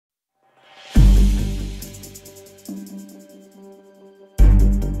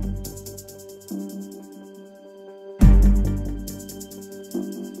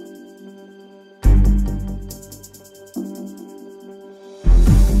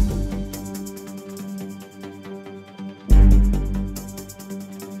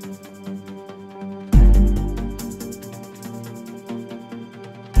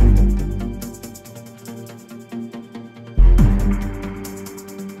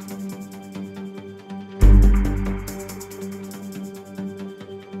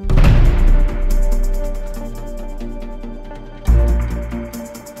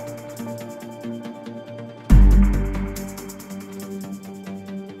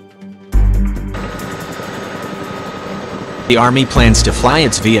The Army plans to fly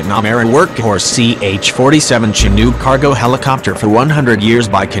its Vietnam-era workhorse CH-47 Chinook cargo helicopter for 100 years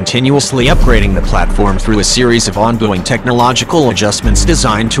by continuously upgrading the platform through a series of ongoing technological adjustments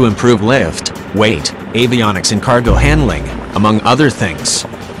designed to improve lift, weight, avionics and cargo handling, among other things.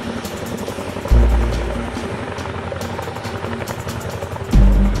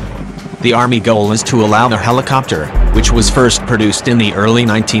 The Army goal is to allow the helicopter, which was first produced in the early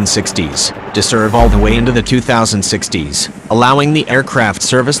 1960s, to serve all the way into the 2060s, allowing the aircraft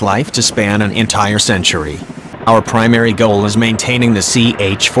service life to span an entire century. Our primary goal is maintaining the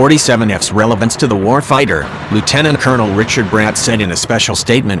CH-47F's relevance to the warfighter, Lieutenant Colonel Ricard Bratt said in a special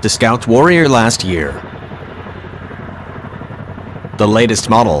statement to Scout Warrior last year. The latest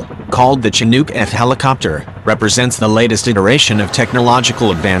model, called the Chinook F helicopter, represents the latest iteration of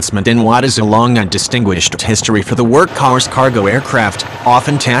technological advancement in what is a long and distinguished history for the workhorse cargo aircraft,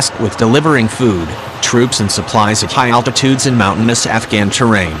 often tasked with delivering food, troops and supplies at high altitudes in mountainous Afghan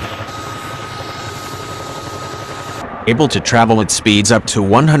terrain. Able to travel at speeds up to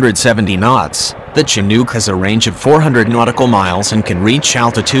 170 knots, the Chinook has a range of 400 nautical miles and can reach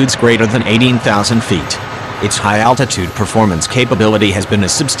altitudes greater than 18,000 feet. Its high-altitude performance capability has been a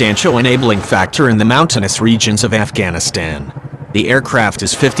substantial enabling factor in the mountainous regions of Afghanistan. The aircraft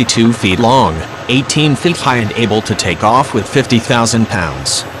is 52 feet long, 18 feet high and able to take off with 50,000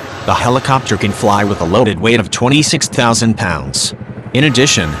 pounds. The helicopter can fly with a loaded weight of 26,000 pounds. In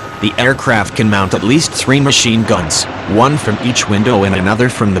addition, the aircraft can mount at least 3 machine guns, one from each window and another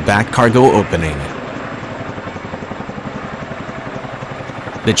from the back cargo opening.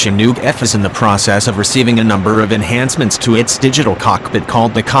 The Chinook F is in the process of receiving a number of enhancements to its digital cockpit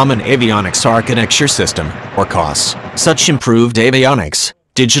called the Common Avionics Architecture System, or CAS. Such improved avionics,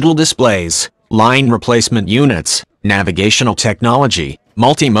 digital displays, line replacement units, navigational technology,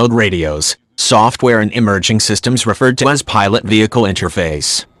 multi-mode radios, software and emerging systems referred to as Pilot Vehicle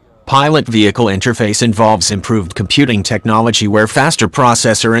Interface. Pilot Vehicle Interface involves improved computing technology where faster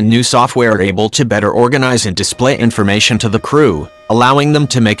processor and new software are able to better organize and display information to the crew, allowing them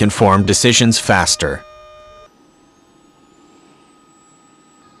to make informed decisions faster.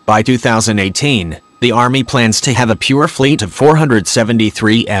 By 2018, the Army plans to have a pure fleet of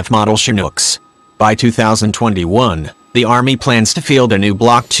 473 F-model Chinooks. By 2021, the Army plans to field a new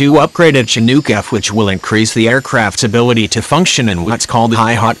Block II upgraded Chinook F, which will increase the aircraft's ability to function in what's called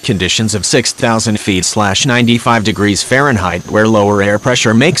high-hot conditions of 6,000 feet/95 degrees Fahrenheit, where lower air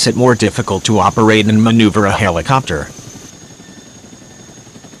pressure makes it more difficult to operate and maneuver a helicopter.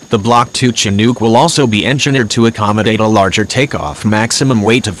 The Block II Chinook will also be engineered to accommodate a larger takeoff maximum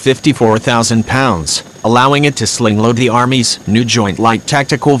weight of 54,000 pounds, allowing it to sling-load the Army's new Joint Light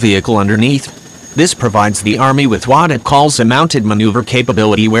Tactical Vehicle underneath. This provides the Army with what it calls a mounted maneuver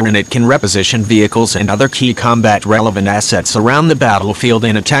capability, wherein it can reposition vehicles and other key combat-relevant assets around the battlefield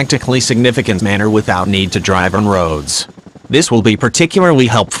in a tactically significant manner without need to drive on roads. This will be particularly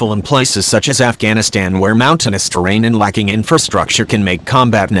helpful in places such as Afghanistan, where mountainous terrain and lacking infrastructure can make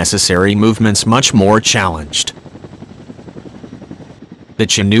combat-necessary movements much more challenged. The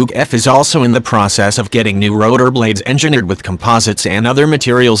Chinook F is also in the process of getting new rotor blades engineered with composites and other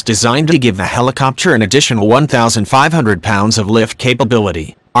materials designed to give the helicopter an additional 1,500 pounds of lift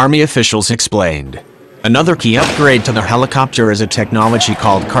capability, Army officials explained. Another key upgrade to the helicopter is a technology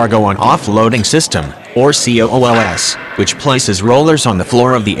called Cargo On-Off Loading System, or COOLS, which places rollers on the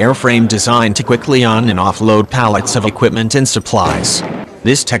floor of the airframe designed to quickly on and offload pallets of equipment and supplies.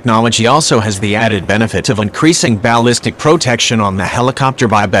 This technology also has the added benefit of increasing ballistic protection on the helicopter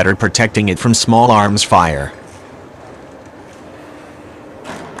by better protecting it from small arms fire.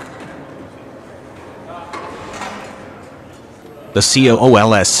 The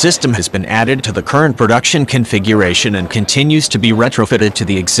COOLS system has been added to the current production configuration and continues to be retrofitted to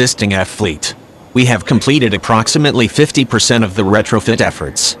the existing F fleet. We have completed approximately 50% of the retrofit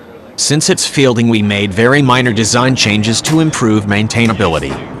efforts. Since its fielding, we made very minor design changes to improve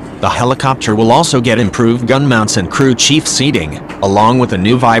maintainability. The helicopter will also get improved gun mounts and crew chief seating, along with a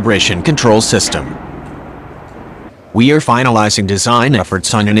new vibration control system. We are finalizing design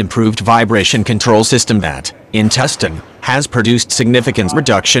efforts on an improved vibration control system that, in testing, has produced significant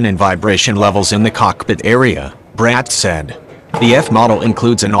reduction in vibration levels in the cockpit area, Bratt said. The F model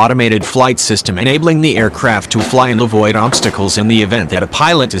includes an automated flight system enabling the aircraft to fly and avoid obstacles in the event that a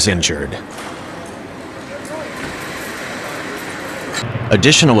pilot is injured.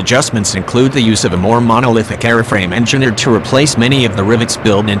 Additional adjustments include the use of a more monolithic airframe engineered to replace many of the rivets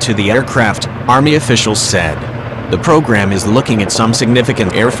built into the aircraft, Army officials said. The program is looking at some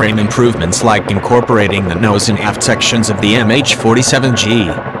significant airframe improvements like incorporating the nose and aft sections of the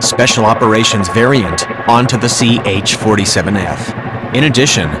MH-47G Special Operations variant onto the CH-47F. In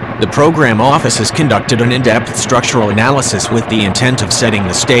addition, the program office has conducted an in-depth structural analysis with the intent of setting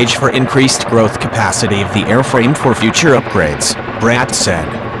the stage for increased growth capacity of the airframe for future upgrades, Bratt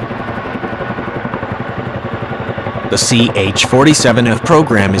said. The CH-47F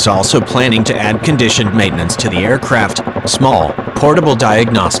program is also planning to add conditioned maintenance to the aircraft, small, portable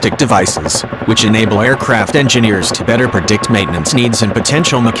diagnostic devices, which enable aircraft engineers to better predict maintenance needs and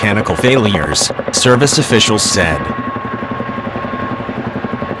potential mechanical failures, service officials said.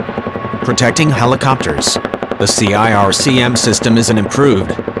 Protecting helicopters. The CIRCM system is an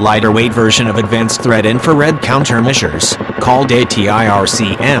improved, lighter-weight version of Advanced Threat Infrared Countermeasures, called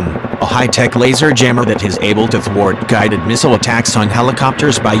ATIRCM, a high-tech laser jammer that is able to thwart guided missile attacks on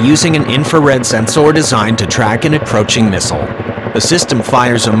helicopters by using an infrared sensor designed to track an approaching missile. The system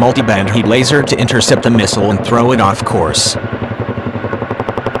fires a multiband heat laser to intercept a missile and throw it off course.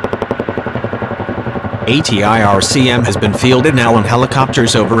 ATIRCM has been fielded now on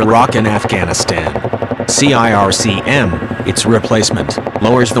helicopters over Iraq and Afghanistan. CIRCM, its replacement,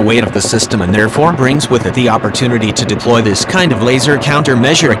 lowers the weight of the system and therefore brings with it the opportunity to deploy this kind of laser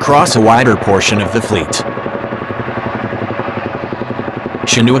countermeasure across a wider portion of the fleet.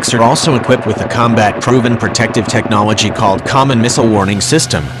 Chinooks are also equipped with a combat-proven protective technology called Common Missile Warning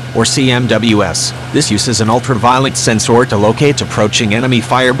System, or CMWS. This uses an ultraviolet sensor to locate approaching enemy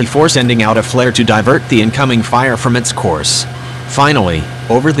fire before sending out a flare to divert the incoming fire from its course. Finally,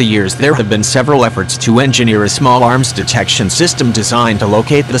 over the years there have been several efforts to engineer a small arms detection system designed to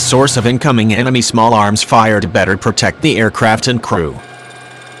locate the source of incoming enemy small arms fire to better protect the aircraft and crew.